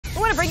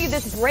I want to bring you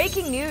this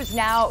breaking news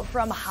now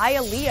from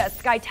Hialeah.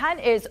 Sky 10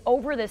 is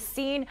over the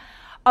scene.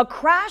 A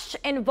crash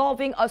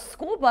involving a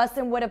school bus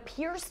and what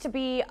appears to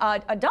be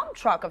a dump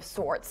truck of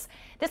sorts.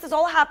 This is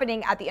all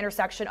happening at the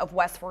intersection of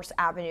West 1st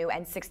Avenue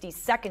and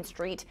 62nd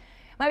Street.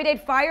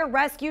 Miami-Dade Fire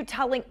Rescue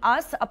telling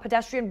us a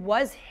pedestrian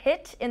was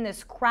hit in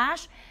this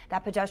crash.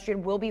 That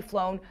pedestrian will be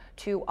flown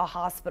to a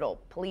hospital.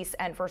 Police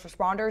and first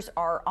responders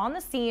are on the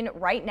scene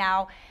right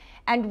now.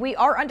 And we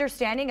are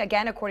understanding,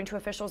 again, according to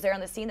officials there on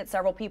the scene, that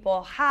several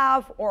people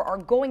have or are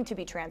going to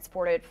be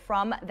transported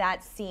from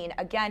that scene.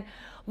 Again,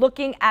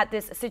 looking at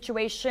this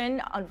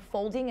situation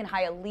unfolding in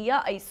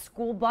Hialeah, a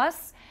school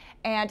bus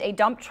and a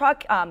dump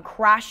truck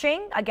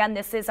crashing. Again,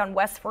 this is on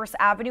West 1st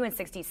Avenue and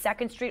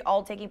 62nd Street,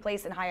 all taking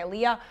place in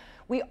Hialeah.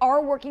 We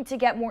are working to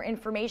get more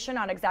information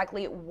on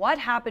exactly what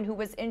happened, who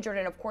was injured,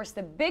 and of course,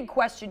 the big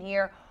question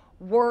here,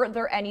 were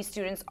there any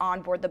students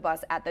on board the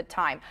bus at the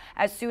time?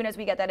 As soon as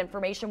we get that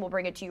information, we'll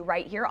bring it to you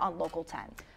right here on Local 10.